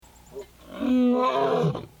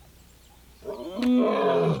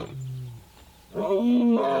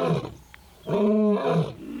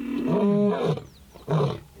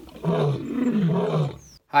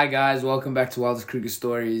Hi guys, welcome back to Wildest Kruger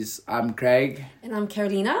Stories. I'm Craig. And I'm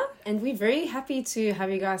Carolina, and we're very happy to have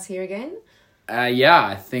you guys here again.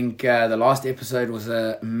 I think the last episode was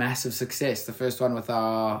a massive success. The first one with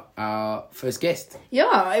our first guest.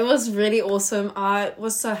 Yeah, it was really awesome. I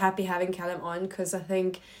was so happy having Callum on because I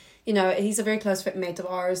think, he's a very close mate of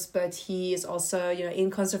ours, but he is also, in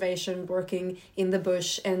conservation, working in the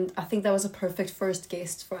bush. And I think that was a perfect first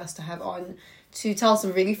guest for us to have on to tell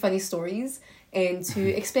some really funny stories and to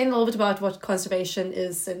explain a little bit about what conservation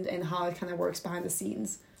is and how it kind of works behind the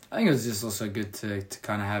scenes. I think it was just also good to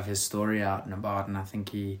kind of have his story out and about, and I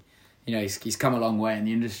think he's come a long way in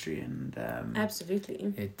the industry, and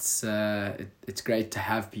absolutely, it's great to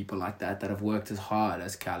have people like that have worked as hard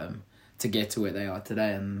as Callum to get to where they are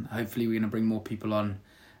today, and hopefully we're going to bring more people on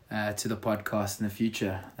to the podcast in the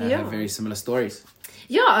future that have very similar stories.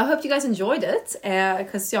 Yeah, I hope you guys enjoyed it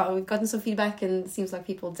because we've gotten some feedback and it seems like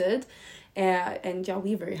people did.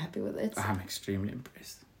 We're very happy with it. I'm extremely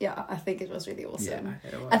impressed. Yeah, I think it was really awesome. Yeah,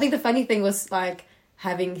 it was. I think the funny thing was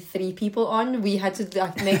having 3 people on. We had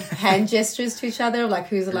to make hand gestures to each other,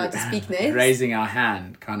 who's allowed to speak next. Raising our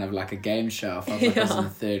hand, kind of like a game show. I felt like I was in the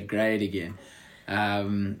 3rd grade again.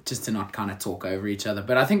 Just to not kind of talk over each other.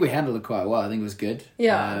 But I think we handled it quite well. I think it was good.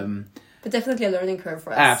 Yeah. But definitely a learning curve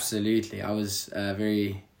for us. Absolutely. I was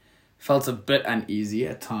felt a bit uneasy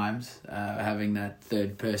at times, having that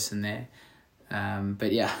 3rd person there.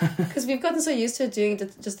 But yeah. Because we've gotten so used to doing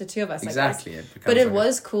just the 2 of us. Exactly. But it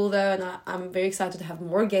was cool though, and I'm very excited to have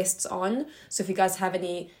more guests on. So if you guys have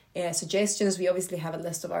any suggestions, we obviously have a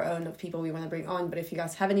list of our own of people we want to bring on. But if you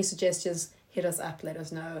guys have any suggestions, hit us up, let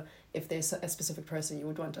us know if there's a specific person you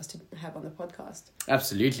would want us to have on the podcast.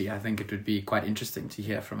 Absolutely. I think it would be quite interesting to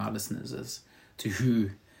hear from our listeners as to who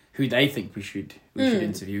they think we should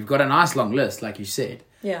interview. We've got a nice long list, like you said.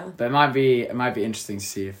 Yeah. But it might be interesting to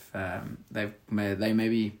see if they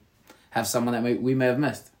maybe have someone that we may have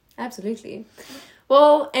missed. Absolutely.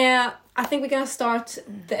 Well, I think we're going to start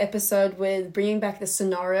the episode with bringing back the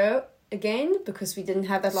scenario again because we didn't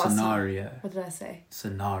have that last scenario. What did I say?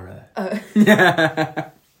 Scenario. Oh.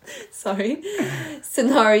 Sorry.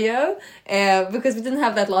 Scenario. Because we didn't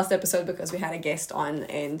have that last episode because we had a guest on,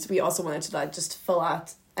 and we also wanted to just fill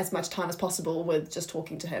out as much time as possible with just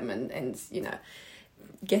talking to him and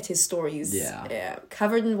get his stories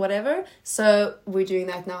covered and whatever. So we're doing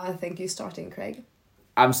that now. I think you're starting, Craig.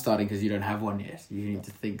 I'm starting because you don't have one yet. You need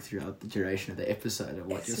to think throughout the duration of the episode of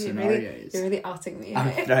what your scenario is. You're really outing me.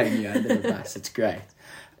 I'm throwing you under the bus. It's great.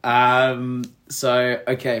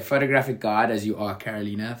 Photographic guide, as you are,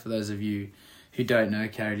 Carolina. For those of you who don't know,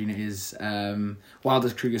 Carolina is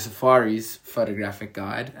Wildest Kruger Safari's photographic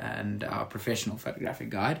guide and our professional photographic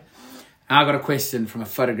guide. I got a question from a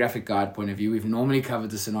photographic guide point of view. We've normally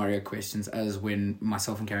covered the scenario questions as when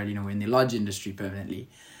myself and Carolina were in the lodge industry permanently.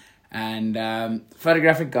 And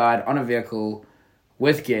photographic guide on a vehicle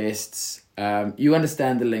with guests. You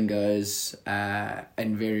understand the lingos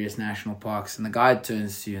in various national parks, and the guide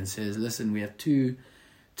turns to you and says, listen, we have two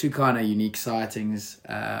kind of unique sightings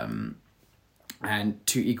and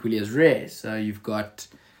 2 equally as rare. So you've got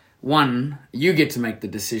one, you get to make the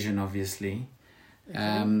decision, obviously.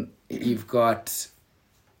 Okay. You've got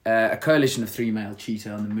a coalition of 3 male cheetah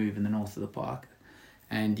on the move in the north of the park.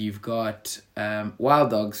 And you've got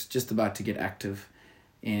wild dogs just about to get active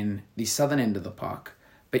in the southern end of the park.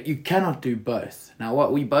 But you cannot do both. Now,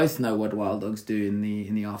 what we both know what wild dogs do in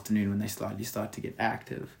the afternoon when they slightly start to get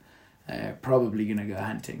active. They're probably going to go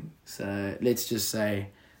hunting. So let's just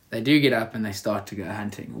say they do get up and they start to go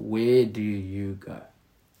hunting. Where do you go?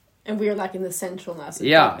 And we're in the central now, so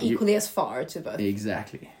equally as far to both.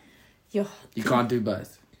 Exactly. Yeah. You can't do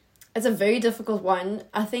both. It's a very difficult one.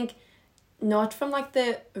 I think not from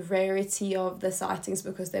the rarity of the sightings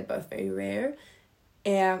because they're both very rare.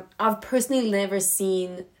 I've personally never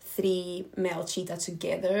seen 3 male cheetah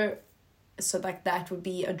together, so that would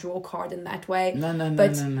be a draw card in that way. No.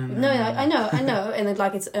 I know, and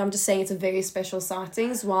I'm just saying it's a very special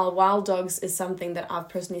sightings. While wild dogs is something that I've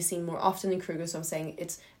personally seen more often in Kruger, so I'm saying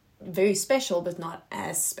it's very special, but not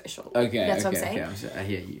as special. Okay, that's what I'm saying. Okay, I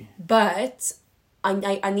hear you. But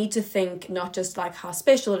I need to think not just how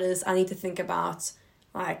special it is. I need to think about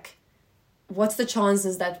what's the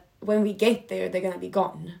chances that when we get there, they're going to be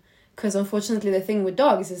gone. Because unfortunately, the thing with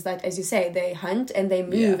dogs is that, as you say, they hunt and they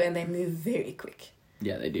move and they move very quick.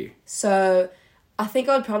 Yeah, they do. So I think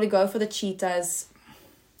I would probably go for the cheetahs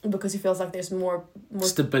because it feels like there's more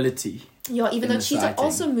stability. Yeah, even though cheetahs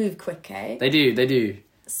also move quick, eh? They do.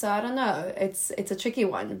 So I don't know. It's a tricky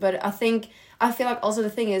one. But I feel like also the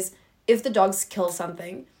thing is, if the dogs kill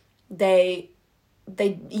something, they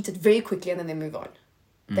eat it very quickly and then they move on.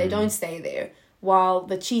 They don't stay there. while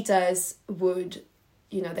the cheetahs would,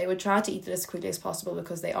 they would try to eat it as quickly as possible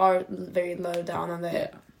because they are very low down on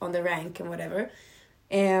the rank and whatever.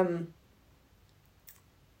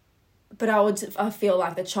 But I feel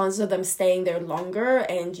like the chances of them staying there longer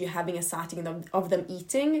and you having a sighting of them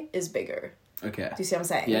eating is bigger. Okay. Do you see what I'm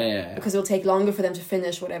saying? Yeah. Because it'll take longer for them to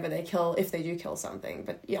finish whatever they kill, if they do kill something.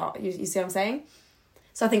 But yeah, you see what I'm saying?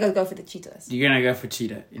 So I think I'll go for the cheetahs. You're going to go for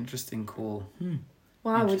cheetah. Interesting call.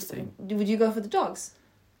 Why would you go for the dogs?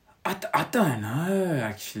 I don't know,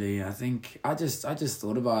 actually. I think I just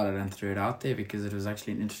thought about it and threw it out there because it was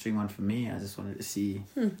actually an interesting one for me. I just wanted to see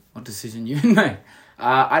what decision you would make.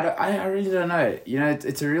 I really don't know.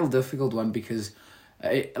 It's a real difficult one because,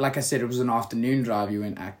 like I said, it was an afternoon drive. You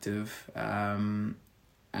went active. And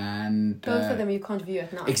both of them you can't view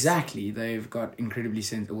at night. Exactly. They've got incredibly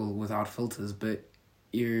without filters, but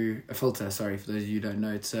a filter, sorry, for those of you who don't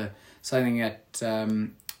know, it's something that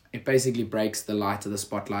it basically breaks the light of the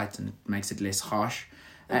spotlight and makes it less harsh.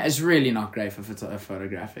 It's really not great for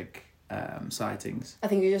photographic sightings. I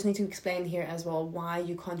think you just need to explain here as well why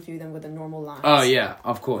you can't view them with a normal light. Oh yeah,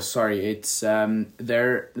 of course. Sorry, it's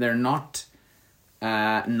they're not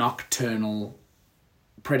nocturnal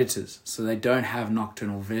predators, so they don't have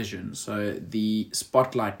nocturnal vision. So the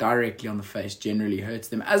spotlight directly on the face generally hurts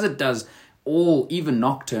them, as it does even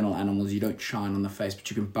nocturnal animals. You don't shine on the face, but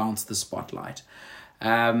you can bounce the spotlight.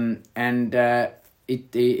 They're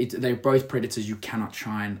both predators you cannot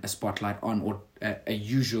shine a spotlight on, or a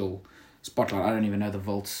usual spotlight. I don't even know the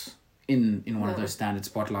volts in one of those standard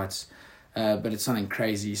spotlights, but it's something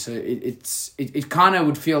crazy. So it kind of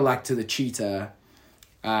would feel like to the cheetah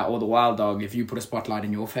or the wild dog if you put a spotlight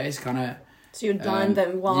in your face, kind of. So you'd blind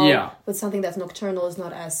them with something that's nocturnal is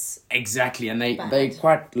not as exactly, and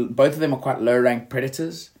both of them are quite low ranked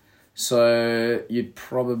predators. So you'd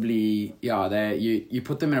probably you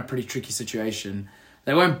put them in a pretty tricky situation.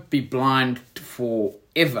 They won't be blind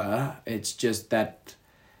forever. It's just that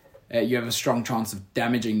you have a strong chance of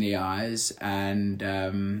damaging the eyes,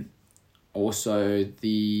 and also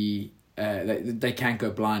they can't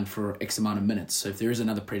go blind for X amount of minutes. So if there is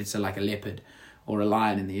another predator like a leopard or a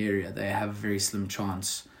lion in the area, they have a very slim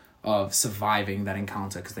chance of surviving that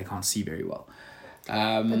encounter because they can't see very well.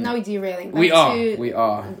 But now we're derailing. We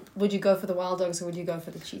are. Would you go for the wild dogs or would you go for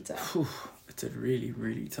the cheetah? It's a really,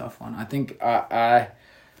 really tough one. I think I'd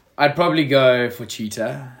probably go for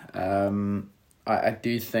cheetah. I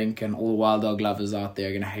do think, and all wild dog lovers out there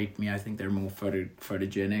are going to hate me, I think they're more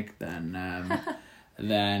photogenic than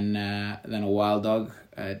a wild dog.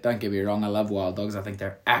 Don't get me wrong, I love wild dogs. I think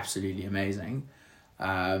they're absolutely amazing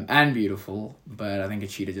and beautiful, but I think a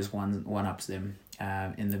cheetah just one-ups them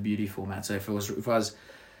in the beauty format. So if I was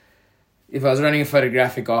running a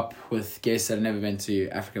photographic op with guests that had never been to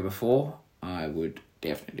Africa before, I would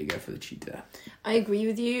definitely go for the cheetah. I agree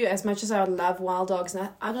with you. As much as I love wild dogs, and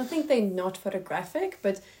I don't think they're not photographic,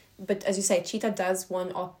 but as you say, cheetah does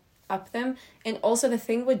one up them. And also the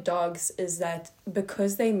thing with dogs is that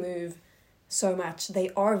because they move so much, they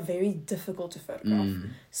are very difficult to photograph.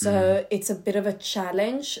 So it's a bit of a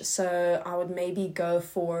challenge. So I would maybe go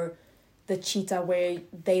for the cheetah, where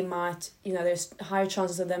they might, there's higher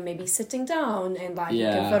chances of them maybe sitting down and you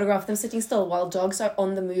can photograph them sitting still, while dogs are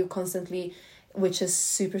on the move constantly, which is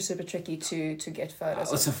super, super tricky to get photos.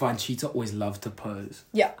 I also find cheetah always love to pose.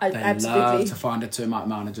 Yeah, absolutely. They love to find a termite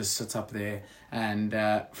mound and just sit up there. And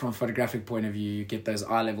from a photographic point of view, you get those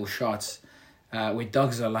eye-level shots where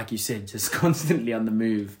dogs are, like you said, just constantly on the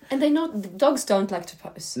move. And dogs don't like to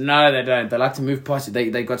pose. No, they don't. They like to move past you.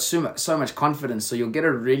 They got so much confidence, so you'll get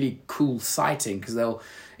a really cool sighting, because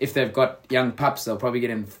if they've got young pups, they'll probably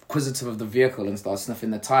get inquisitive of the vehicle and start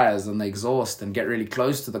sniffing the tires and the exhaust and get really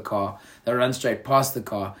close to the car. They'll run straight past the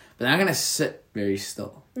car, but they're not going to sit very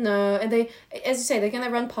still. No, and they, as you say, they're going to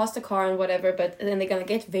run past the car and whatever, but then they're going to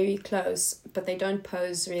get very close, but they don't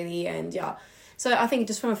pose really, and yeah. So I think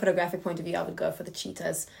just from a photographic point of view, I would go for the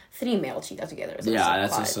cheetahs. 3 male cheetah together is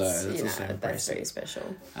also impressive. That's very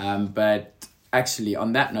special. But actually,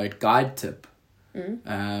 on that note, guide tip.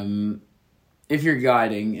 If you're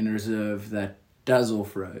guiding in a reserve that does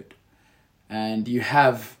off-road and you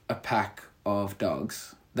have a pack of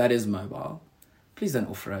dogs that is mobile, please don't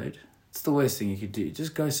off-road. It's the worst thing you could do.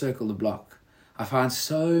 Just go circle the block. I found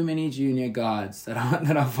so many junior guides that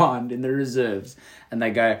I found in the reserves, and they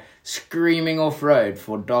go screaming off-road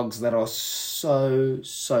for dogs that are so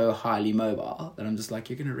highly mobile that I'm just like,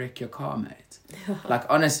 you're going to wreck your car, mate. Like,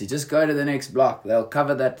 honestly, just go to the next block. They'll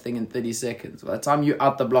cover that thing in 30 seconds. By the time you're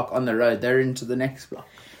out the block on the road, they're into the next block.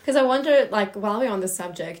 Because I wonder, while we're on the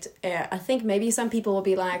subject, I think maybe some people will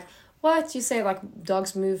be like, what? You say,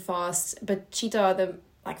 dogs move fast, but cheetah are the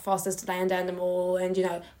like fastest land animal, and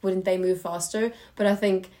wouldn't they move faster? But I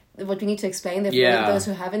think what we need to explain there for those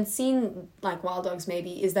who haven't seen like wild dogs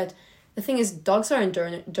maybe is that the thing is dogs are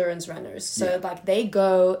endurance runners. So like they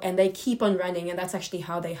go and they keep on running, and that's actually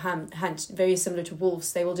how they hunt. Very similar to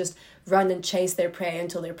wolves. They will just run and chase their prey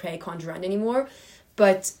until their prey can't run anymore.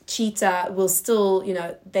 But cheetah will still,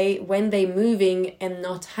 when they're moving and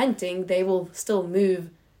not hunting, they will still move,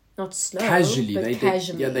 not slow, casually. but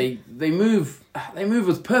casually. They move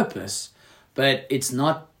with purpose, but it's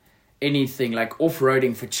not anything like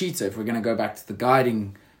off-roading for cheetah. If we're going to go back to the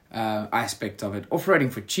guiding aspect of it,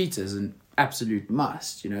 off-roading for cheetah is an absolute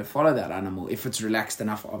must. Follow that animal if it's relaxed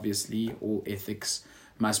enough. Obviously, all ethics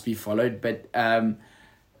must be followed, but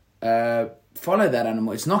follow that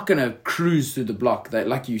animal. It's not going to cruise through the block. That,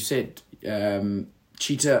 like you said,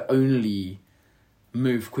 cheetah only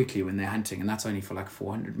move quickly when they're hunting, and that's only for like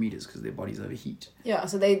 400 meters because their bodies overheat. Yeah,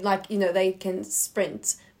 so they they can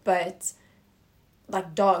sprint, but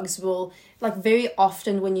like dogs will, like very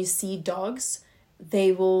often when you see dogs,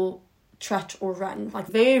 they will trot or run. Like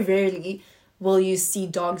very rarely will you see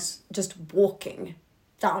dogs just walking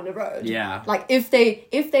down the road. Yeah. Like if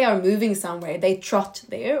they are moving somewhere, they trot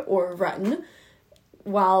there or run,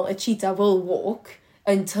 while a cheetah will walk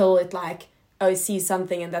until it sees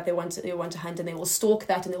something and that they want to hunt, and they will stalk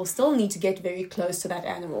that, and they will still need to get very close to that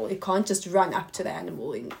animal. It can't just run up to the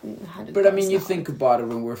animal in 100. But I mean, you think about it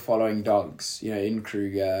when we're following dogs, in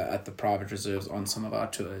Kruger at the private reserves on some of our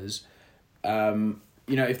tours.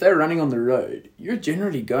 If they're running on the road, you're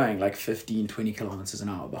generally going like 15, 20 kilometers an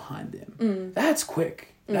hour behind them. That's quick.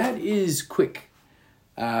 That is quick.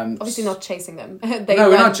 Obviously not chasing them.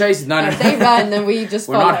 We're not chasing. No. They run and we just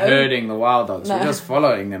we're follow. Not herding the wild dogs. No. We're just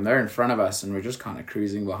following them. They're in front of us, and we're just kind of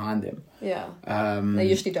cruising behind them. Yeah. They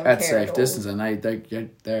usually don't at care safe at all. distance,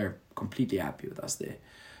 and they're completely happy with us there.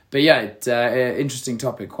 But yeah, it's interesting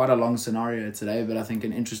topic. Quite a long scenario today, but I think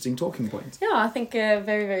an interesting talking point. Yeah, I think very,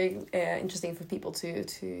 very interesting for people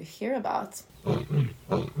to hear about.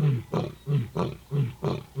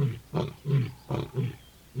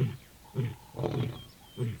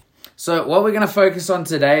 So what we're going to focus on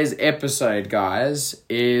today's episode, guys,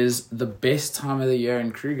 is the best time of the year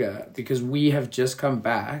in Kruger, because we have just come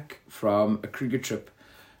back from a Kruger trip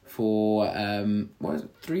for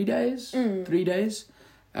 3 days? 3 days.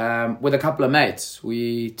 With a couple of mates.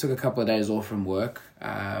 We took a couple of days off from work.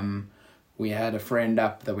 We had a friend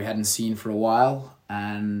up that we hadn't seen for a while,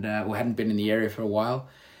 and we hadn't been in the area for a while,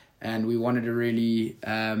 and we wanted to really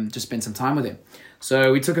just spend some time with him.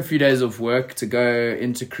 So we took a few days of work to go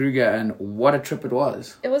into Kruger, and what a trip it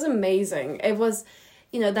was. It was amazing. It was,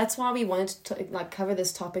 that's why we wanted to cover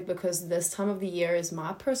this topic, because this time of the year is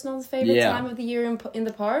my personal favorite time of the year in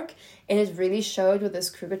the park, and it really showed with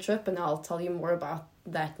this Kruger trip, and I'll tell you more about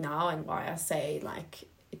that now and why I say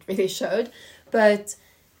it really showed. But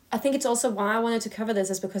I think it's also why I wanted to cover this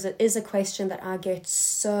is because it is a question that I get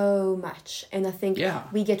so much, and I think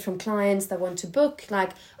we get from clients that want to book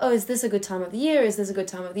is this a good time of the year, is this a good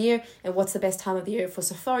time of the year, and what's the best time of the year for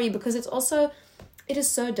safari, because it is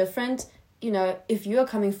so different. If you are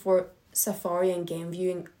coming for safari and game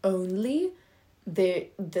viewing only,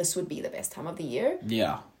 this would be the best time of the year.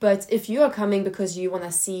 Yeah. But if you are coming because you want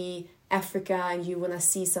to see Africa and you want to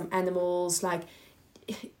see some animals,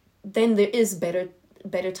 then there is better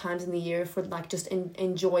times in the year for just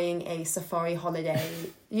enjoying a safari holiday.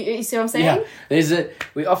 You see what I'm saying? Yeah.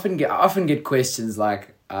 I often get questions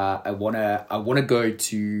like, I wanna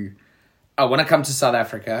come to South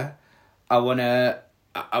Africa. I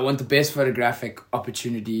want the best photographic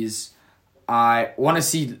opportunities. I want to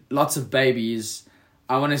see lots of babies.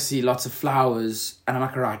 I want to see lots of flowers. And I'm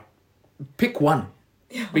like, all right, pick one.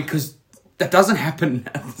 Yeah. Because that doesn't happen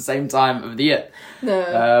at the same time of the year.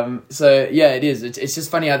 No. So yeah, it is. It's just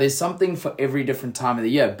funny how there's something for every different time of the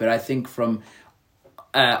year. But I think from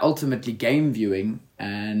ultimately game viewing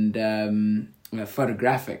and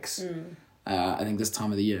photographics, I think this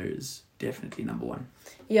time of the year is definitely number one.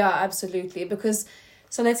 Yeah, absolutely.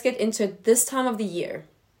 So let's get into it. This time of the year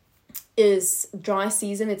is dry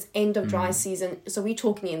season. It's end of dry season. So we're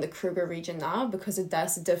talking in the Kruger region now, because it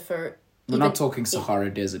does differ. We're not talking Sahara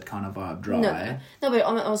Desert kind of vibe dry. No, but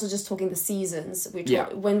I'm also just talking the seasons.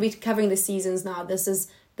 When we're covering the seasons now, this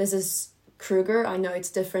is Kruger. I know it's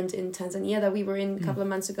different in Tanzania that we were in a couple of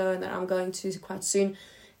months ago and that I'm going to quite soon.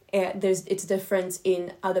 It's different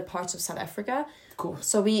in other parts of South Africa. Of course.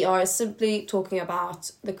 So we are simply talking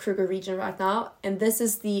about the Kruger region right now, and this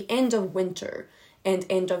is the end of winter and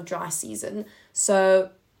end of dry season.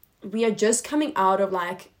 So we are just coming out of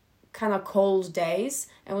kind of cold days,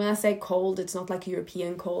 and when I say cold, it's not like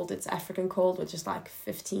European cold, it's African cold, which is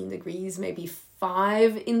 15 degrees, maybe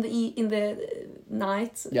 5 in the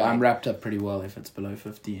night. Yeah, I'm wrapped up pretty well if it's below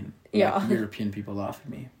 15. Yeah. Like, European people laugh at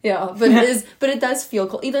me. Yeah, but it does feel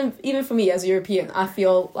cold. Even for me as a European, I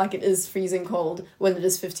feel like it is freezing cold when it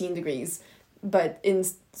is 15 degrees. But in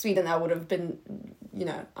Sweden, I would have been,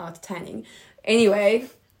 out tanning. Anyway,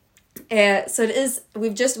 so it is.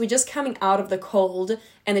 We're just coming out of the cold,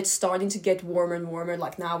 and it's starting to get warmer and warmer.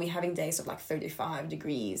 Like now, we're having days of like 35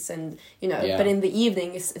 degrees, and But in the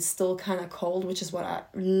evening, it's still kind of cold, which is what I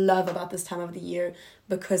love about this time of the year,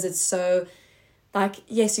 because it's so, like,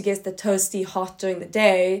 yes, you get the toasty hot during the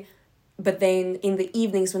day, but then in the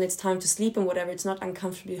evenings when it's time to sleep and whatever, it's not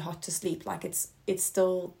uncomfortably hot to sleep. Like it's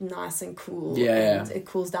still nice and cool. Yeah, and it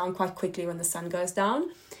cools down quite quickly when the sun goes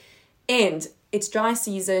down, and it's dry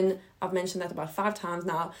season. I've mentioned that about 5 times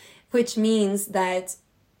now, which means that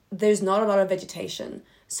there's not a lot of vegetation.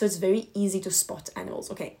 So it's very easy to spot animals.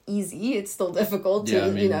 Okay, easy. It's still difficult to,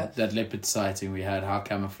 that leopard sighting we had, how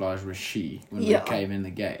camouflage was she when we came in the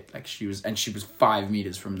gate? Like she was 5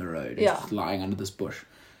 meters from the road, just lying under this bush.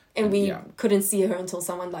 And we couldn't see her until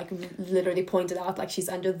someone like literally pointed out like she's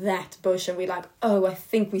under that bush, and we're like, oh, I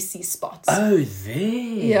think we see spots. Oh, there.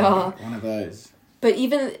 Yeah. One of those.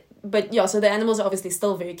 So the animals are obviously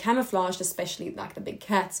still very camouflaged, especially like the big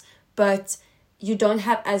cats, but you don't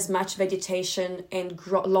have as much vegetation and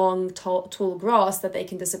long, tall grass that they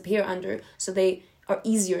can disappear under, so they are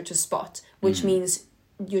easier to spot, which means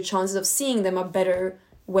your chances of seeing them are better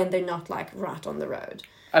when they're not like right on the road.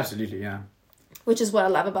 Absolutely, yeah. Which is what I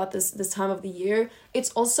love about this time of the year. It's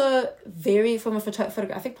also very, from a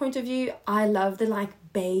photographic point of view, I love the like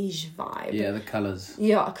beige vibe. Yeah, the colours.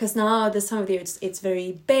 Yeah, because now this time of the year it's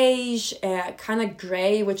very beige, kind of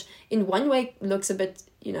grey, which in one way looks a bit,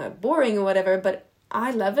 boring or whatever, but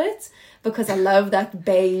I love it because I love that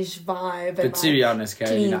beige vibe. But to be honest,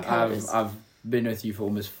 Carolina, colours. I've been with you for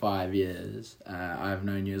almost 5 years. I've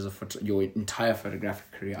known you as your entire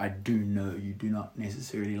photographic career. I do know you do not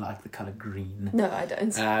necessarily like the colour green. No, I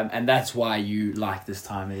don't. And that's why you like this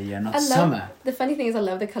time of the year, not summer. The funny thing is I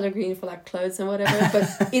love the colour green for like clothes and whatever,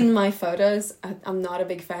 but in my photos, I'm not a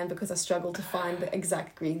big fan because I struggle to find the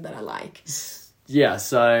exact green that I like. Yeah,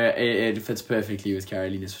 so it fits perfectly with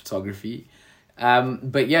Carolina's photography.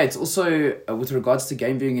 But yeah, it's also, with regards to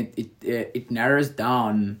game viewing, it narrows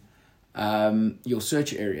down your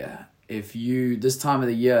search area. If you this time of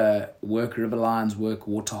the year work river lines, work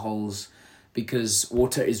water holes, because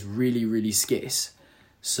water is really, really scarce,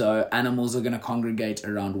 so animals are going to congregate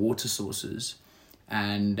around water sources.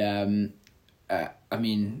 And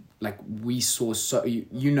we saw, so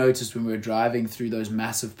you noticed when we were driving through those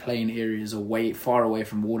massive plain areas far away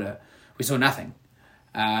from water, we saw nothing,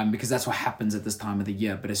 because that's what happens at this time of the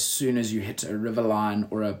year. But as soon as you hit a river line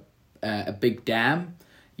or a big dam,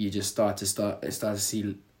 you just start to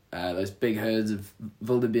see those big herds of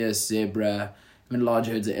wildebeest, zebra, even large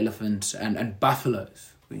herds of elephant and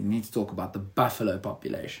buffaloes. We need to talk about the buffalo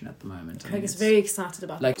population at the moment. Craig is very excited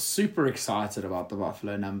about that. Super excited about the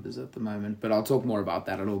buffalo numbers at the moment, but I'll talk more about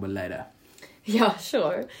that a little bit later. Yeah,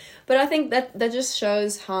 sure. But I think that just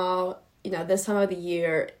shows how, this time of the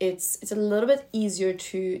year, it's a little bit easier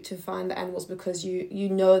to find the animals because you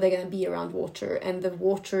know they're going to be around water, and the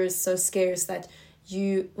water is so scarce that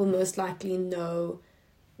you will most likely know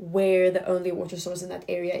where the only water source in that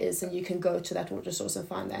area is, and you can go to that water source and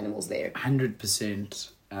find the animals there.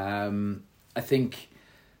 100%. I think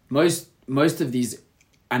most of these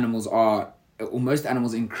animals most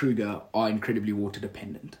animals in Kruger are incredibly water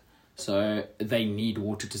dependent. So they need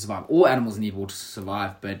water to survive. All animals need water to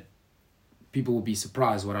survive, but people will be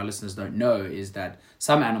surprised. What our listeners don't know is that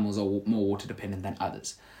some animals are more water dependent than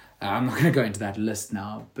others. I'm not going to go into that list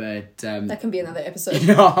now, but... that can be another episode.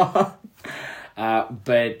 Yeah.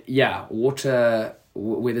 But yeah, water,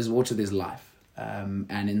 where there's water, there's life.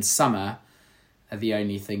 And in summer, the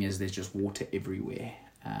only thing is there's just water everywhere.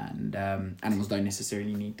 And animals don't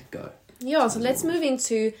necessarily need to go. Yeah, so let's move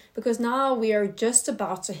into... Because now we are just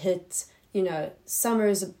about to hit... summer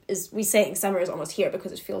is we're saying summer is almost here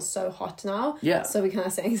because it feels so hot now. Yeah. So we kind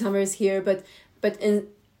of saying summer is here, but in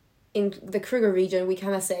the Kruger region, we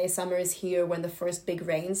kind of say summer is here when the first big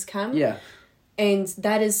rains come. Yeah. And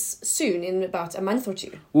that is soon, in about a month or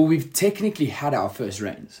two. Well, we've technically had our first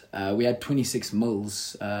rains. We had 26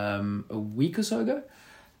 mils a week or so ago.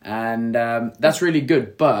 And that's really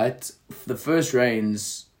good. But the first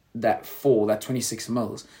rains that fall, that 26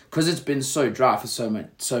 mils, because it's been so dry for so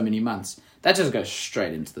many months, that just goes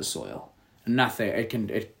straight into the soil. Nothing.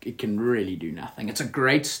 It can really do nothing. It's a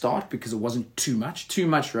great start because it wasn't too much. Too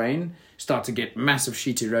much rain, start to get massive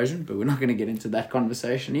sheet erosion, but we're not going to get into that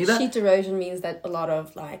conversation either. Sheet erosion means that a lot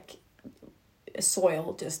of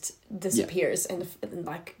soil just disappears and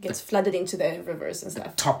like gets flooded into the rivers and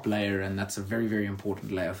stuff. Top layer, and that's a very, very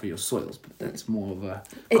important layer for your soils, but that's more of a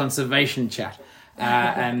conservation chat.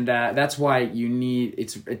 And that's why you need,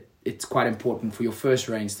 it's quite important for your first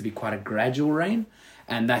rains to be quite a gradual rain,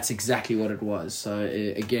 and that's exactly what it was. So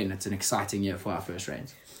again, it's an exciting year for our first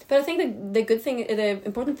rains. But I think the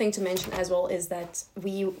important thing to mention as well is that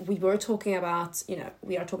we were talking about,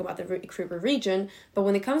 we are talking about the Kruger region, but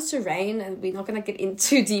when it comes to rain, and we're not going to get in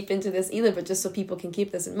too deep into this either, but just so people can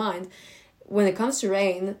keep this in mind, when it comes to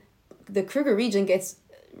rain, the Kruger region gets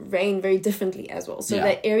rain very differently as well. So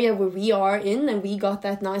the area where we are in and we got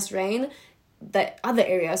that nice rain, the other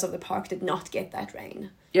areas of the park did not get that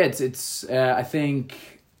rain. Yeah, it's I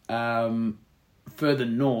think further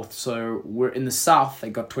north, so we're in the south, they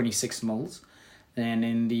got 26 mils, and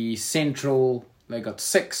in the central they got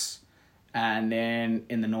 6, and then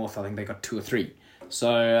in the north I think they got 2 or 3.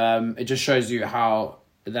 So it just shows you how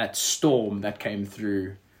that storm that came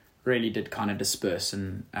through really did kind of disperse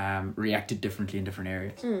and reacted differently in different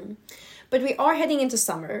areas. But we are heading into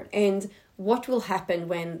summer, and what will happen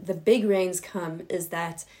when the big rains come is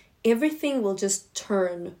that everything will just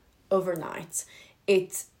turn overnight.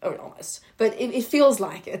 It feels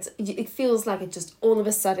like it. It feels like it just all of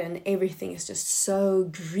a sudden everything is just so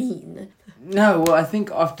green. No, well, I think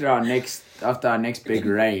after our next big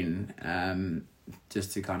rain,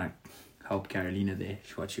 just to kind of help Carolina there,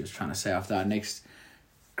 what she was trying to say, after our next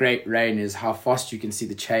great rain is how fast you can see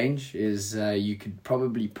the change. Is you could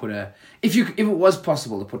probably put if it was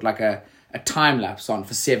possible to put like a time lapse on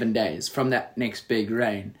for 7 days from that next big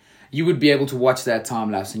rain, you would be able to watch that time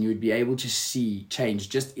lapse and you would be able to see change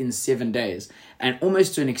just in 7 days, and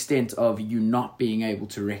almost to an extent of you not being able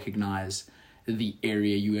to recognize the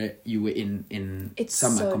area you were in it's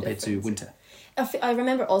summer so compared different. to winter. I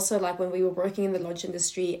remember also like when we were working in the lodge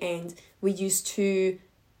industry and we used to,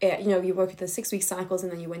 you work at the 6-week cycles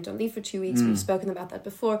and then you went on leave for 2 weeks. We've spoken about that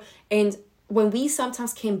before. And when we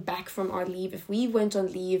sometimes came back from our leave, if we went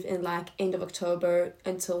on leave in like end of October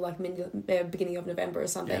until like beginning of November or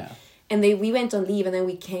something, and we went on leave and then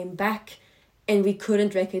we came back and we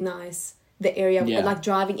couldn't recognize the area, like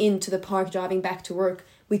driving into the park, driving back to work,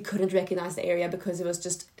 we couldn't recognize the area because it was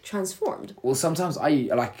just transformed. Well, sometimes I,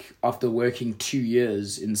 like, after working 2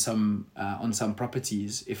 years in some on some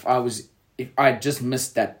properties, if I just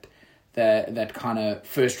missed that kind of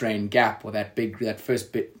first rain gap, or that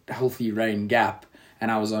first bit healthy rain gap,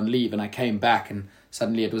 and I was on leave and I came back and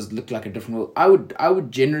suddenly it looked like a different world, I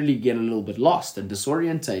would generally get a little bit lost and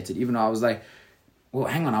disorientated, even though I was like, well,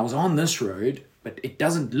 hang on, I was on this road, but it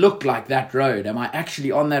doesn't look like that road. Am I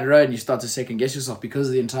actually on that road? And you start to second guess yourself because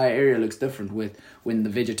the entire area looks different when the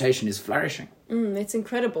vegetation is flourishing. It's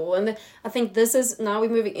incredible. And I think this is, now we're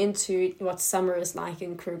moving into what summer is like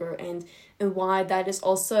in Kruger and why that is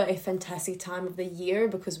also a fantastic time of the year,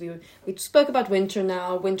 because we spoke about winter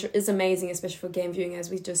now. Winter is amazing, especially for game viewing, as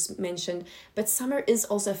we just mentioned. But summer is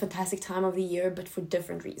also a fantastic time of the year, but for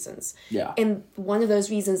different reasons. Yeah. And one of those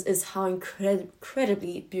reasons is how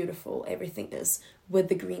incredibly beautiful everything is with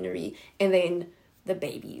the greenery. And then the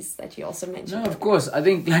babies that you also mentioned. No, of course. I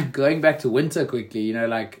think, like, going back to winter quickly,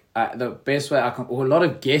 the best way or a lot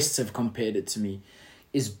of guests have compared it to me,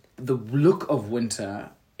 is the look of winter.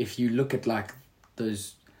 If you look at like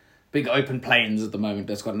those big open plains at the moment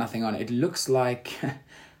that's got nothing on it, it looks like,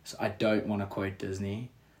 so I don't want to quote Disney,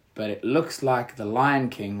 but it looks like the Lion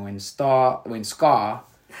King when Scar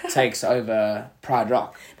takes over Pride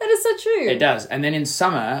Rock. That is so true. It does. And then in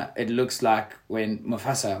summer, it looks like when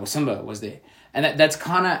Mufasa or Simba was there. And that's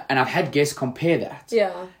kind of, and I've had guests compare that.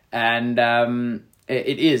 Yeah. And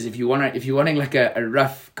it is, if you're wanting like a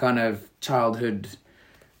rough kind of childhood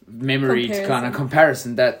memory kind of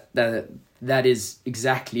comparison, that is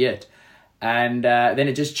exactly it. And then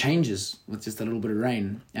it just changes with just a little bit of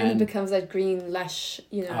rain, and it becomes that green lush,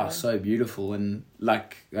 Oh, so beautiful. And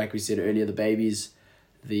like we said earlier, the babies,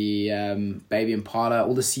 the baby impala,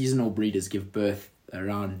 all the seasonal breeders give birth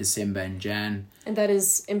around December and Jan, and that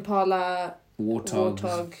is impala,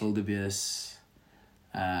 warthog, wildebeest,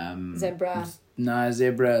 zebra. No,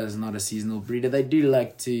 zebra is not a seasonal breeder. They do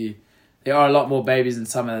like to. There are a lot more babies in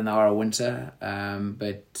summer than there are in winter.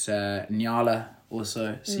 But Nyala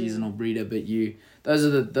also seasonal breeder. But those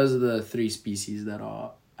are the three species that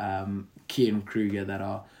are key in Kruger that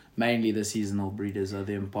are mainly the seasonal breeders, are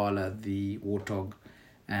the impala, the warthog,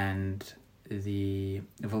 and the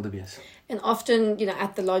wildebeest. And often,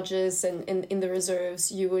 at the lodges and in the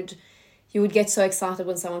reserves, you would get so excited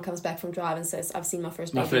when someone comes back from drive and says, "I've seen my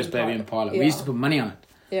first baby impala." Yeah. We used to put money on it.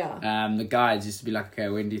 Yeah. The guides used to be like, "Okay,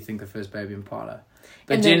 when do you think the first baby impala?"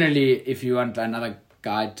 But generally, if you want another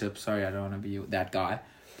guide tip. Sorry, I don't want to be that guy.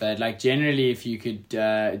 But like generally, if you could,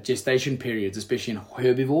 gestation periods, especially in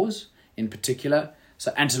herbivores in particular.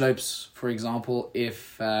 So antelopes, for example,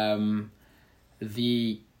 if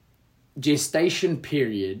the gestation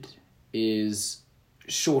period is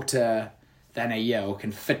shorter than a year or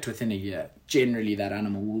can fit within a year, generally that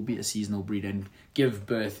animal will be a seasonal breeder and give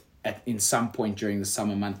birth in some point during the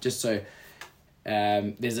summer month, just so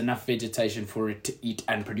there's enough vegetation for it to eat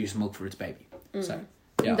and produce milk for its baby. So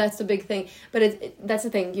yeah, that's the big thing. But that's the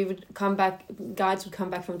thing. You would come back, guides would come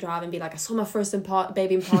back from drive and be like, I saw my first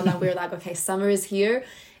baby impala. And we were like, okay, summer is here.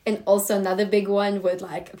 And also another big one with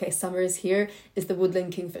like, okay, summer is here, is the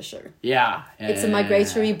woodland kingfisher. Yeah. It's a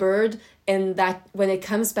migratory bird, and that when it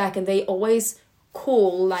comes back, and they always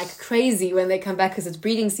call like crazy when they come back because it's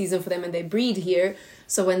breeding season for them and they breed here.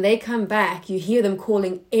 So when they come back, you hear them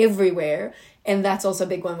calling everywhere. And that's also a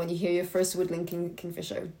big one when you hear your first woodland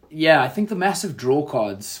kingfisher. Yeah, I think the massive draw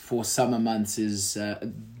cards for summer months is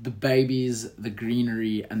the babies, the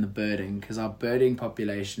greenery, and the birding, because our birding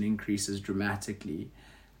population increases dramatically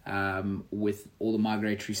with all the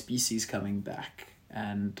migratory species coming back.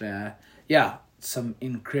 And some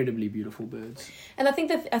incredibly beautiful birds. And I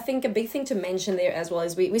think a big thing to mention there as well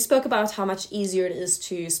is we spoke about how much easier it is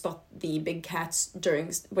to spot the big cats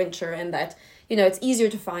during winter, and that, you know, it's easier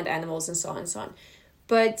to find animals and so on and so on.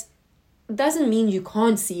 But doesn't mean you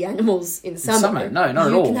can't see animals in summer. No, not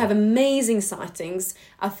at all. You can have amazing sightings.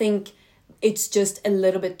 I think it's just a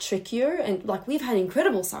little bit trickier, and like we've had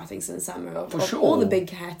incredible sightings in summer of all the big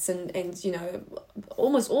cats and you know,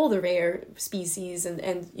 almost all the rare species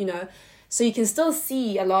and you know, so you can still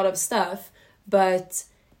see a lot of stuff, but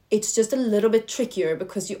it's just a little bit trickier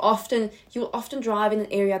because you'll often drive in an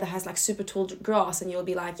area that has like super tall grass, and you'll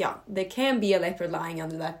be like, yeah, there can be a leopard lying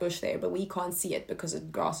under that bush there, but we can't see it because the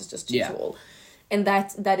grass is just too tall. And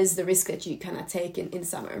that is the risk that you kind of take in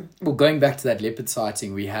summer. Well, going back to that leopard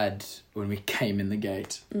sighting we had when we came in the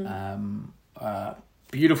gate,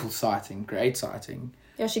 beautiful sighting, great sighting.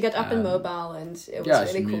 Yeah, she got up and mobile, and it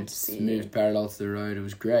was really cool to see. Moved parallel to the road. It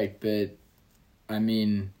was great, but I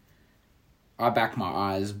mean, I back my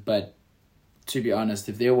eyes, but to be honest,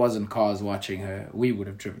 if there wasn't cars watching her, we would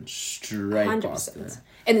have driven straight 100%. Past her.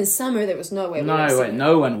 And in summer, there was no way.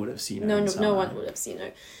 No one would have seen her. No one would have seen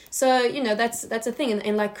her. So, you know, that's a thing.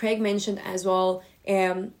 And like Craig mentioned as well,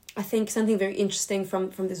 I think something very interesting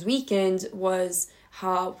from this weekend was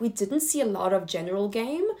how we didn't see a lot of general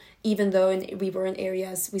game, even though we were in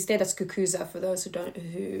areas. We stayed at Skukuza, for those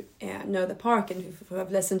who know the park and who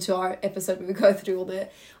have listened to our episode where we go through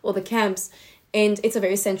all the camps. And it's a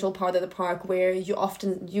very central part of the park where you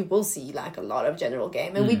will see like a lot of general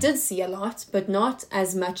game. And we did see a lot, but not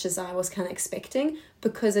as much as I was kind of expecting.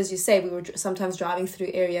 Because as you say, we were sometimes driving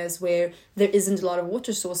through areas where there isn't a lot of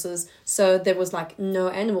water sources. So there was like no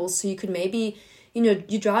animals. So you could maybe, you know,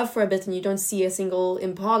 you drive for a bit and you don't see a single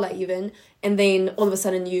impala even. And then all of a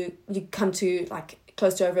sudden you come to like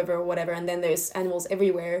close to a river or whatever. And then there's animals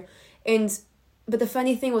everywhere. But the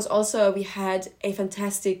funny thing was also we had a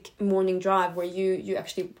fantastic morning drive where you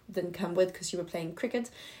actually didn't come with because you were playing cricket,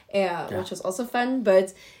 which was also fun.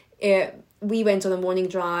 But we went on a morning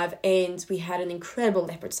drive and we had an incredible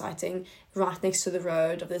leopard sighting right next to the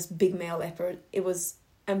road of this big male leopard. It was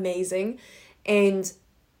amazing. And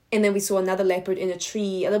then we saw another leopard in a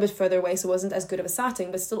tree a little bit further away, so it wasn't as good of a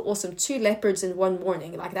sighting, but still awesome. 2 leopards in one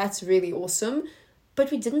morning, like that's really awesome. But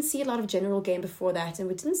we didn't see a lot of general game before that, and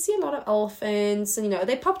we didn't see a lot of elephants. And, you know,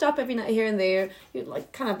 they popped up every night here and there. You're,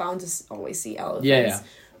 like, kind of bound to always see elephants. Yeah.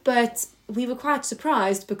 But we were quite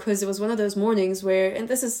surprised because it was one of those mornings where, and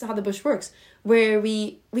this is how the bush works, where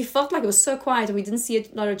we felt like it was so quiet and we didn't see a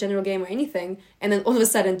lot of general game or anything. And then all of a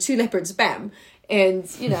sudden, 2 leopards, bam. And,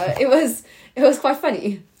 you know, it was quite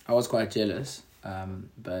funny. I was quite jealous,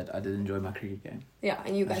 but I did enjoy my cricket game. Yeah,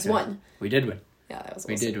 and you guys won. We did win. Yeah, that was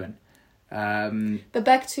awesome. We did win. But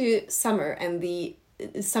back to summer and the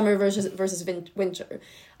summer versus winter.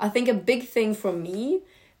 I think a big thing for me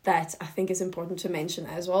that I think is important to mention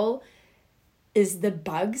as well is the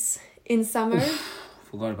bugs in summer.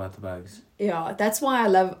 Forgot about the bugs. Yeah, that's why I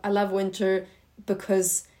love winter,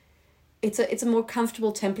 because it's a more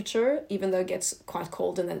comfortable temperature, even though it gets quite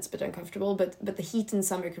cold and then it's a bit uncomfortable. But the heat in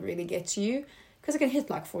summer can really get to you because it can hit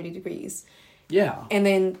like 40 degrees. Yeah. And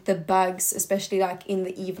then the bugs, especially like in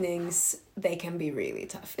the evenings, they can be really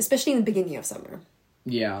tough, especially in the beginning of summer.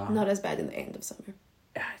 Yeah. Not as bad in the end of summer.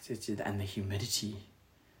 Yeah, and the humidity.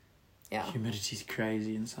 Yeah. Humidity's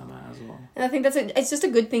crazy in summer as well. And I think it's just a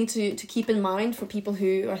good thing to keep in mind for people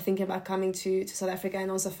who are thinking about coming to South Africa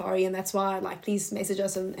and on safari, and that's why please message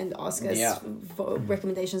us and ask us for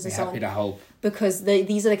recommendations and so on. We're happy to help. Because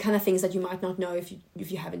these are the kind of things that you might not know if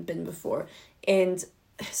you haven't been before. And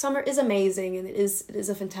summer is amazing, and it is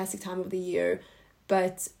a fantastic time of the year,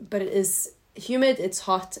 but it is humid, it's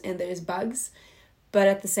hot, and there's bugs. But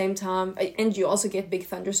at the same time, and you also get big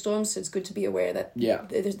thunderstorms, so it's good to be aware that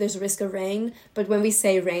there's a risk of rain. But when we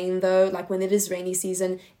say rain, though, when it is rainy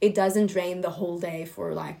season, it doesn't rain the whole day for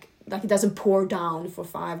it doesn't pour down for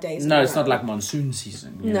 5 days. No, it's not like monsoon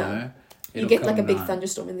season, you know? You get a big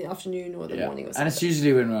thunderstorm in the afternoon or the morning or something. And it's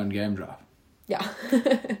usually when we're on game drive. Yeah.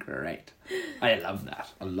 Great. I love that.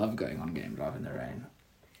 I love going on game drive in the rain.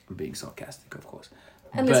 I'm being sarcastic, of course.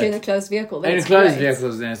 Unless you're in a closed vehicle. In a closed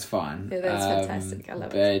vehicle, then it's fine. Yeah, that's fantastic. I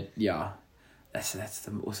love it. But yeah, that's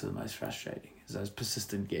also the most frustrating. Is those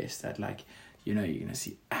persistent guests that you're going to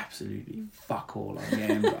see absolutely fuck all on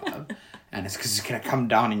game drive. And it's because it's going to come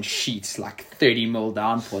down in sheets, 30 mil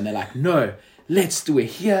downpour. And they're like, no, let's do it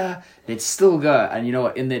here. Let's still go. And you know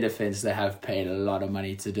what? In their defense, they have paid a lot of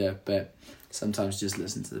money to do it. But sometimes just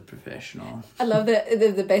listen to the professional. I love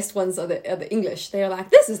the best ones are the English. They're like,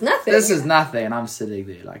 this is nothing. This is nothing. And I'm sitting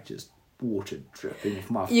there just water dripping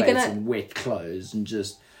off my face in wet clothes and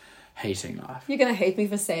just hating life. You're going to hate me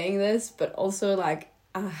for saying this, but also I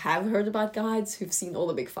have heard about guides who've seen all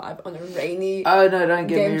the big five on a rainy. Oh no! Don't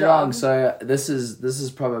get me wrong. So this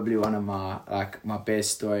is probably one of my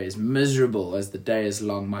best stories. Miserable as the day is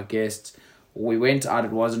long. My guests, we went out.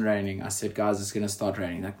 It wasn't raining. I said, guys, it's gonna start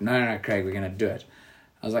raining. No, Craig, we're gonna do it.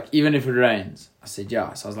 I was like, even if it rains. I said,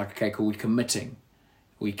 yeah. So I was like, okay, cool. We're committing.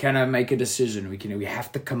 We cannot make a decision. We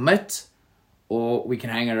have to commit, or we can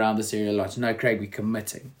hang around this area a lot. No, Craig, we're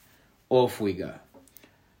committing. Off we go.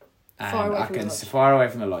 And far away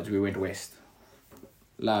from the lodge, we went west.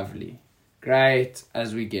 Lovely. Great.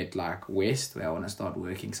 As we get west, where I want to start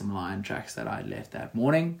working some lion tracks that I left that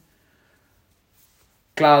morning.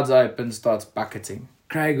 Clouds open, starts bucketing.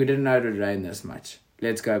 Craig, we didn't know it would rain this much.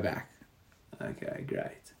 Let's go back. Okay,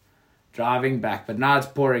 great. Driving back, but now it's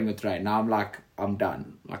pouring with rain. Now I'm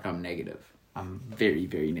done. I'm negative. I'm very,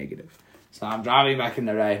 very negative. So I'm driving back in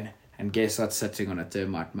the rain, and guess what's sitting on a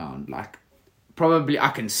termite mound? Probably I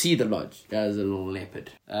can see the lodge. There's a little leopard.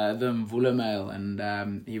 The Mvula male,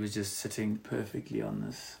 and he was just sitting perfectly on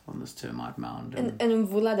this termite mound. And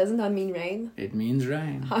Mvula, doesn't that mean rain? It means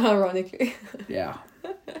rain. Ironically. Yeah.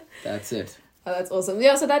 That's it. Oh, that's awesome.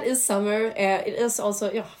 Yeah, so that is summer. It is also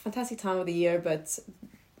fantastic time of the year, but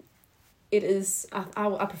it is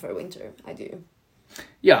I prefer winter. I do.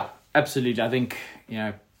 Yeah, absolutely. I think,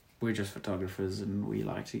 we're just photographers and we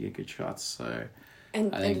like to get good shots, so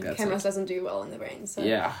And cameras doesn't do well in the rain. So.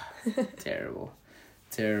 Yeah, terrible.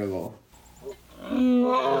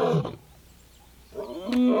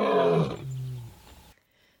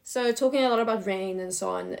 So talking a lot about rain and so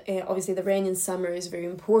on, obviously the rain in summer is very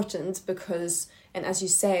important because, and as you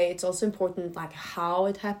say, it's also important how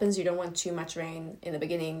it happens. You don't want too much rain in the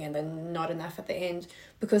beginning and then not enough at the end,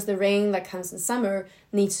 because the rain that comes in summer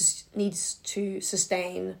needs to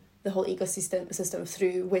sustain the whole ecosystem system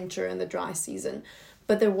through winter and the dry season.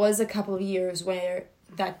 But there was a couple of years where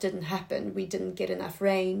that didn't happen. We didn't get enough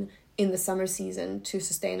rain in the summer season to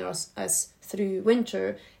sustain us through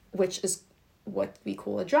winter, which is what we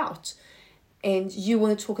call a drought. And you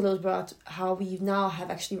want to talk a little about how we now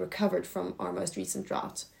have actually recovered from our most recent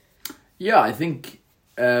drought. Yeah, I think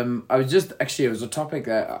it was a topic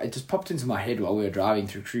that it just popped into my head while we were driving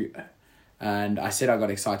through Kruger. And I said I got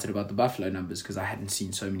excited about the buffalo numbers because I hadn't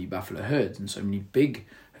seen so many buffalo herds and so many big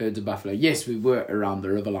herds of buffalo. Yes, we were around the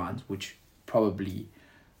river lines, which probably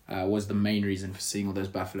was the main reason for seeing all those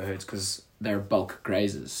buffalo herds, because they're bulk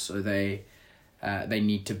grazers. So they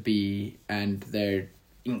need to be, and they're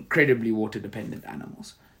incredibly water dependent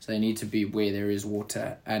animals. So they need to be where there is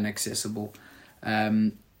water and accessible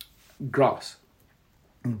grass.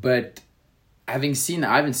 But I haven't seen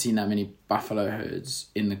that many buffalo herds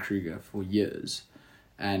in the Kruger for years.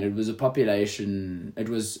 And it was a population, it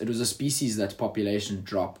was a species that's population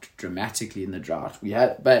dropped dramatically in the drought.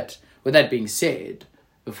 But with that being said,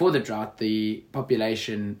 before the drought, the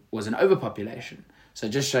population was an overpopulation. So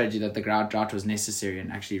it just showed you that the drought was necessary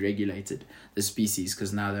and actually regulated the species,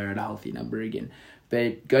 because now they're at a healthy number again.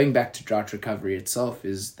 But going back to drought recovery itself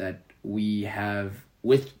is that we have,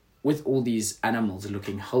 with all these animals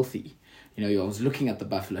looking healthy, I was looking at the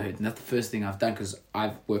buffalo herd, and that's the first thing I've done, because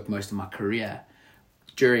I've worked most of my career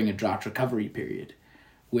during a drought recovery period,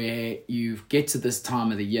 where you get to this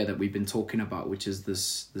time of the year that we've been talking about, which is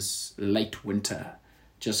this late winter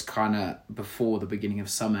just kind of before the beginning of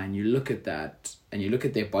summer, and you look at that and you look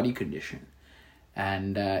at their body condition,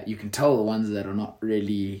 and you can tell the ones that are not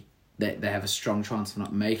really, they have a strong chance of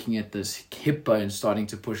not making it. This hip bone starting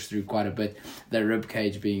to push through quite a bit, their rib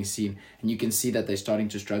cage being seen, and you can see that they're starting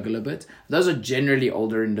to struggle a bit. Those are generally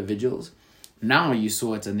older individuals. Now you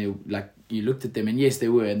saw it and they like, you looked at them and yes, they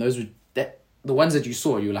were, and those were the ones that you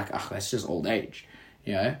saw, you were like, oh, that's just old age,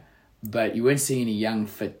 you know. But you weren't seeing any young,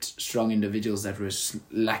 fit, strong individuals that were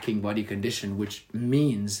lacking body condition, which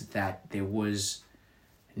means that there was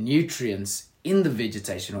nutrients in the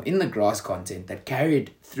vegetation or in the grass content that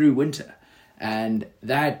carried through winter. And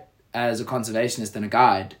that, as a conservationist and a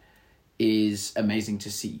guide, is amazing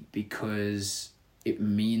to see, because it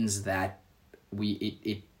means that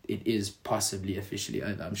it is possibly officially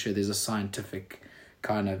over. I'm sure there's a scientific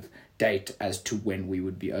kind of date as to when we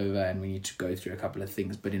would be over, and we need to go through a couple of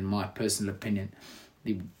things. But in my personal opinion,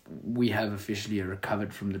 we have officially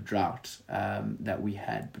recovered from the drought that we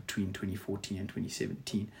had between 2014 and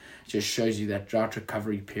 2017. It just shows you that drought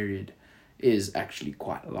recovery period is actually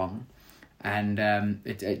quite long. And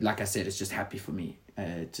it like I said, it's just happy for me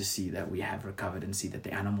to see that we have recovered and see that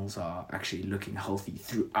the animals are actually looking healthy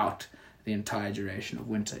throughout the entire duration of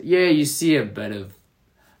winter. Yeah, you see a bit of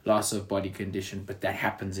loss of body condition, but that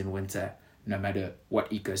happens in winter no matter what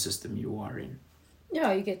ecosystem you are in.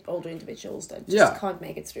 Yeah, you get older individuals that just can't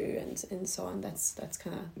make it through, and so on. That's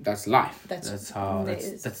kind of... That's life.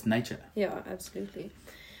 That's nature. Yeah, absolutely.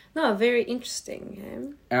 No, very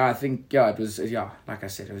interesting. I think, it was, like I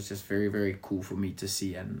said, it was just very, very cool for me to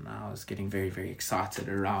see, and I was getting very, very excited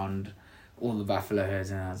around all the buffalo herds,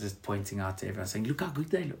 and I was just pointing out to everyone, saying, look how good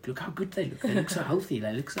they look, they look so healthy,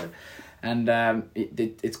 they look so... And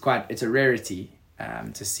it's a rarity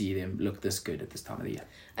to see them look this good at this time of the year.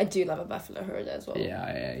 I do love a buffalo herd as well.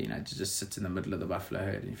 Yeah, to just sit in the middle of the buffalo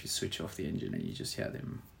herd, and if you switch off the engine and you just hear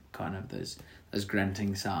them kind of those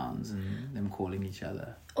grunting sounds and them calling each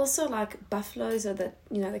other. Also, like, buffaloes are the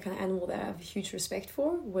kind of animal that I have a huge respect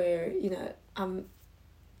for, where,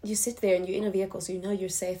 you sit there and you're in a vehicle, so you're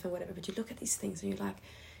safe and whatever, but you look at these things and you're like,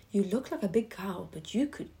 you look like a big cow, but you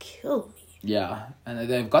could kill me. Yeah, and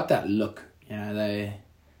they've got that look, that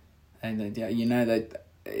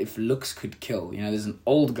if looks could kill, there's an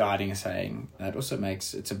old guiding saying that also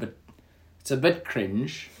makes it's a bit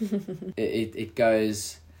cringe. it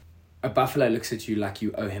goes, a buffalo looks at you like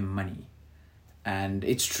you owe him money, and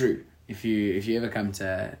it's true. If you ever come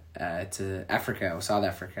to Africa or South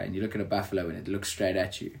Africa and you look at a buffalo and it looks straight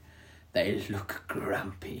at you, they look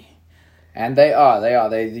grumpy. And they're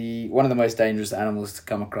the one of the most dangerous animals to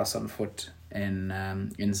come across on foot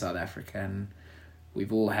in South Africa. And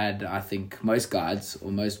we've all had, I think, most guides or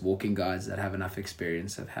most walking guides that have enough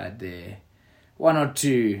experience have had their one or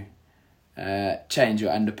two change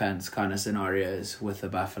your underpants kind of scenarios with a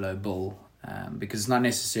buffalo bull, because it's not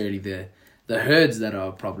necessarily the herds that are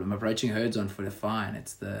a problem. Approaching herds on foot are fine.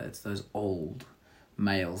 It's those old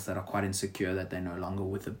males that are quite insecure that they're no longer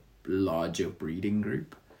with a larger breeding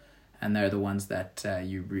group. And they're the ones that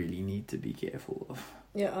you really need to be careful of.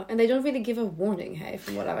 Yeah, and they don't really give a warning, hey,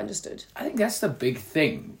 from what I've understood. I think that's the big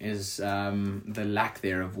thing, is the lack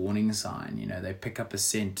there of warning sign. They pick up a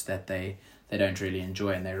scent that they don't really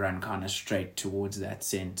enjoy, and they run kind of straight towards that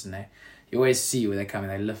scent. And you always see where they come,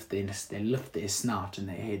 and they lift their snout and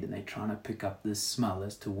their head, and they're trying to pick up this smell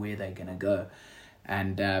as to where they're going to go.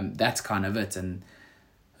 And that's kind of it. And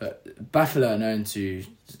buffalo are known to,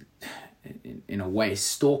 in a way,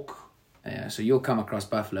 stalk. So you'll come across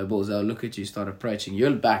buffalo bulls, they'll look at you, start approaching,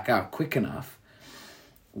 you'll back out quick enough,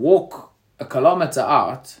 walk a kilometer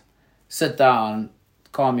out, sit down,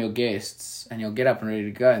 calm your guests, and you'll get up and ready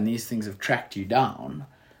to go. And these things have tracked you down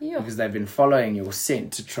because they've been following your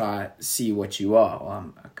scent to try see what you are.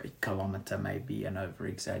 A kilometer may be an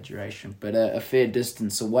over-exaggeration, but a fair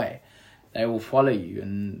distance away, they will follow you.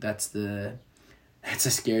 And that's a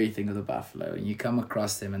scary thing of the buffalo. And you come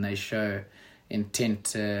across them and they show intent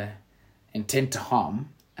to harm,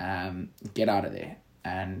 get out of there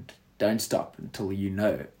and don't stop until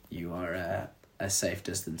you are a safe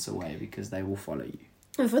distance away, because they will follow you.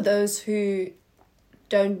 And for those who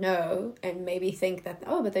don't know and maybe think that,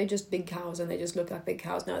 but they're just big cows and they just look like big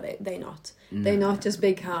cows. No, they're not. No. They're not just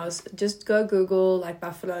big cows. Just go Google like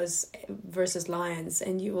buffaloes versus lions,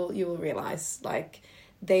 and you will realize like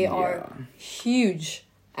they are huge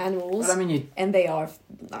animals. But, and they are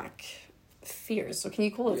like fierce. So can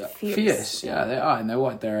you call it fierce? Fierce, yeah, they are. And they're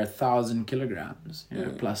 1,000 kilograms,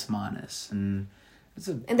 plus minus, and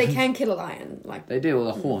they can kill a lion, like they do, all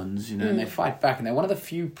the horns, and they fight back, and they're one of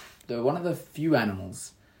the few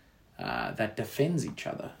animals that defends each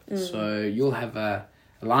other. So you'll have a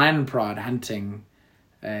lion pride hunting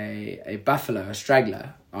a buffalo, a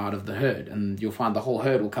straggler, out of the herd, and you'll find the whole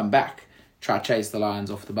herd will come back, try to chase the lions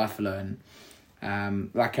off the buffalo. And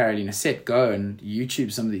like Carolina said, go and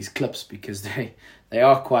YouTube some of these clips, because they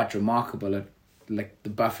are quite remarkable at like the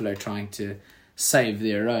buffalo trying to save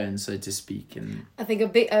their own, so to speak. And I think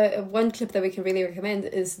one clip that we can really recommend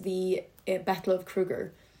is the Battle of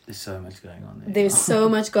Kruger. There's so much going on there. There's so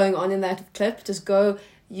much going on in that clip. Just go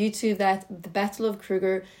YouTube that, the Battle of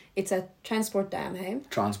Kruger. It's at Transport Dam, hey?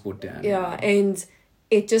 Transport Dam. Yeah, and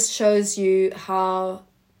it just shows you how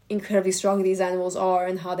incredibly strong these animals are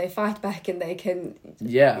and how they fight back, and they can,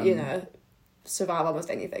 survive almost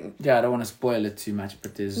anything. Yeah, I don't want to spoil it too much,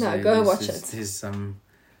 but go and watch it. There's some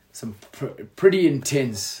pretty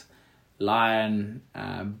intense lion,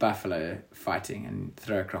 buffalo fighting, and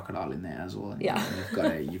throw a crocodile in there as well. And, yeah,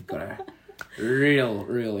 you've got a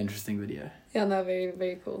real interesting video. Yeah, no, very,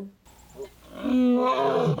 very cool.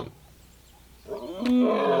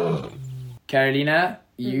 Carolina,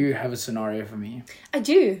 you have a scenario for me. I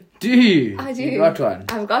do. Do you? I do. You got one?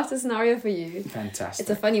 I've got a scenario for you. Fantastic. It's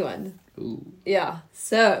a funny one. Ooh. Yeah.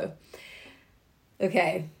 So,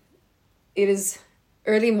 okay. It is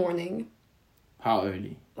early morning. How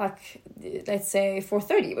early? Like, let's say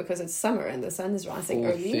 4:30, because it's summer and the sun is rising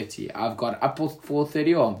early. 4:30. I've got up at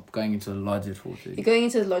 4:30, or I'm going into the lodge at 4:30. You're going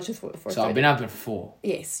into the lodge at 4:30. So I've been up at 4.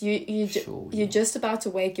 Yes. You're just about to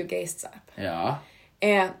wake your guests up. Yeah.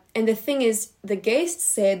 And the thing is, the guests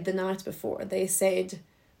said the night before, they said,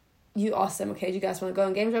 you asked them, okay, do you guys want to go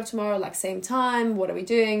on Game Drive tomorrow, like same time, what are we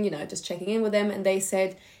doing, just checking in with them. And they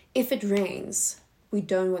said, if it rains, we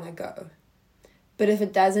don't want to go, but if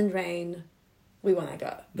it doesn't rain, we want to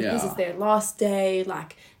go, because it's their last day,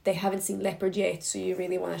 like they haven't seen leopard yet, so you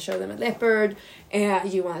really want to show them a leopard,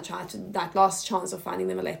 and you want to try to that last chance of finding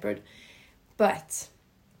them a leopard. But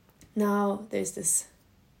now there's this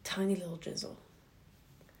tiny little drizzle.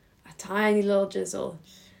 Tiny little drizzle.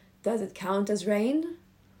 Does it count as rain?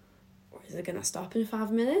 Or is it going to stop in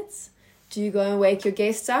 5 minutes? Do you go and wake your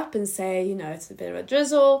guests up and say, it's a bit of a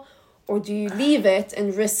drizzle? Or do you leave it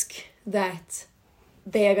and risk that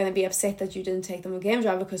they are going to be upset that you didn't take them on Game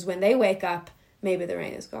Drive, because when they wake up, maybe the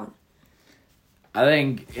rain is gone? I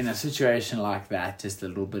think in a situation like that, just a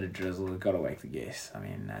little bit of drizzle, we've got to wake the guests. I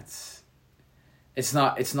mean, it's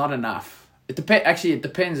not enough. It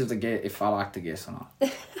depends if I like the guests or not.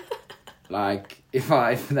 Like, if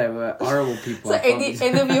they were horrible people. So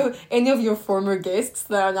any of your former guests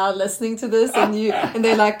that are now listening to this, and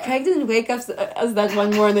they're like, Craig didn't wake up as that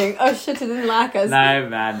one morning. Oh shit, he didn't like us. No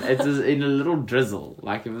man, it was in a little drizzle.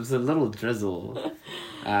 Like, it was a little drizzle.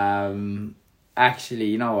 Actually,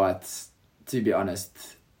 you know what? To be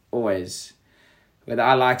honest, always, whether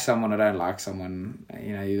I like someone or don't like someone,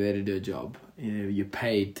 you're there to do a job. You're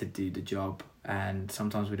paid to do the job, and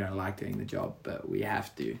sometimes we don't like doing the job, but we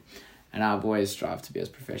have to. And I've always strived to be as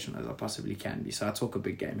professional as I possibly can be. So I talk a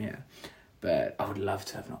big game here. But I would love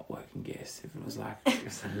to have not working guests. If it was like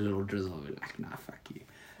just a little drizzle, I'd be like, nah, fuck you.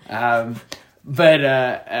 But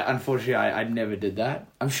unfortunately, I never did that.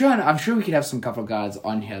 I'm sure we could have some couple of guys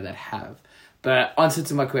on here that have. But answer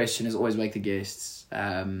to my question is always wake the guests.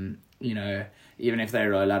 Even if they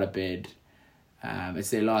roll out of bed, it's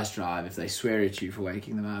their last drive. If they swear at you for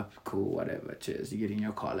waking them up, cool, whatever. Cheers. You get in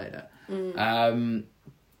your car later.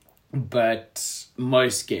 But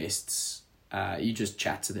most guests, you just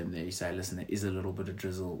chat to them there. You say, listen, there is a little bit of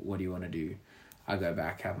drizzle. What do you want to do? I go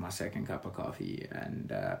back, have my second cup of coffee,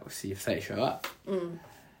 and see if they show up.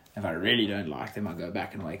 If I really don't like them, I go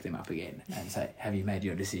back and wake them up again and say, have you made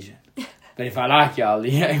your decision? But if I like you,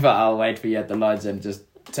 I'll wait for you at the lodge and just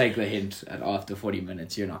take the hint, and after 40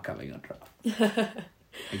 minutes, you're not coming on draft.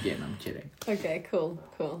 Again, I'm kidding. Okay, cool.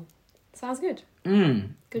 Sounds good.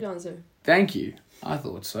 Good answer. Thank you. I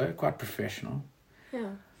thought so. Quite professional.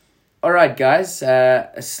 Yeah. All right, guys.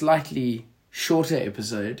 A slightly shorter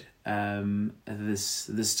episode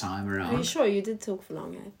this time around. Are you sure you did talk for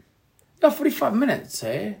long, eh? No, 45 minutes,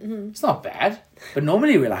 eh? Mm-hmm. It's not bad. But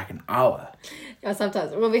normally we're like an hour. Yeah,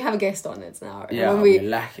 sometimes. When we have a guest on, it's an hour. Yeah, we're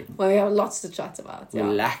lacking. When we have lots to chat about. We're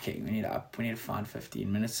lacking. We need to find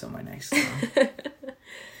 15 minutes somewhere next time.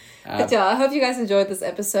 But I hope you guys enjoyed this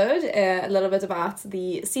episode. A little bit about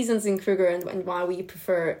the seasons in Kruger and why we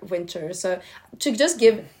prefer winter. So to just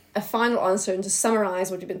give a final answer and to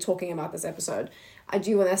summarize what we've been talking about this episode, I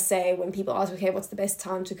do want to say, when people ask, okay, what's the best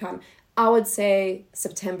time to come? I would say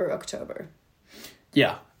September, October.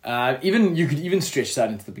 Yeah. You could even stretch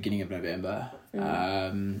that into the beginning of November.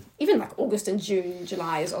 Even like August and June,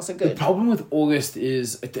 July is also good. The problem with August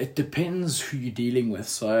is it depends who you're dealing with.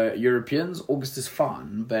 So Europeans, August is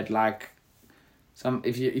fine, but like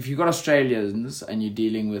if you got Australians and you're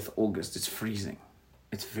dealing with August, it's freezing.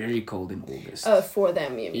 It's very cold in August. Oh, for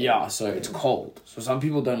them, you mean? Yeah, so it's cold. So some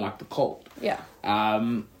people don't like the cold. Yeah.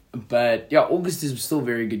 But yeah, August is still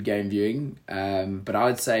very good game viewing. But I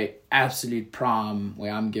would say absolute prime,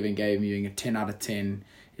 where I'm giving game viewing a 10 out of 10.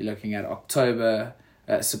 You're looking at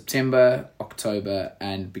September, October,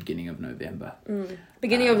 and beginning of November.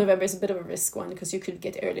 Beginning of November is a bit of a risk one because you could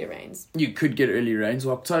get early rains. You could get early rains.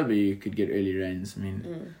 Or October, you could get early rains. I mean,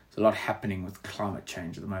 there's a lot happening with climate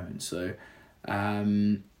change at the moment. So, but I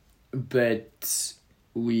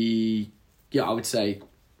would say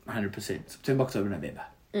 100% September, October, November.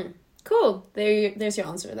 Cool. There's your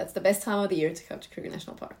answer. That's the best time of the year to come to Kruger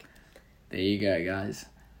National Park. There you go, guys.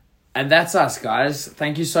 And that's us, guys.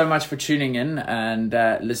 Thank you so much for tuning in and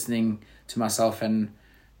listening to myself and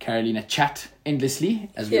Carolina chat endlessly,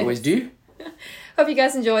 as we always do. Hope you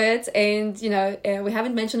guys enjoy it. And, we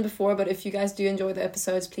haven't mentioned before, but if you guys do enjoy the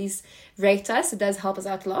episodes, please rate us. It does help us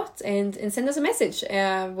out a lot. And send us a message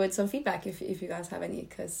with some feedback if you guys have any,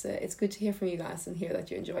 because it's good to hear from you guys and hear that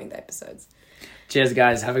you're enjoying the episodes. Cheers,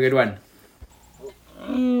 guys. Have a good one.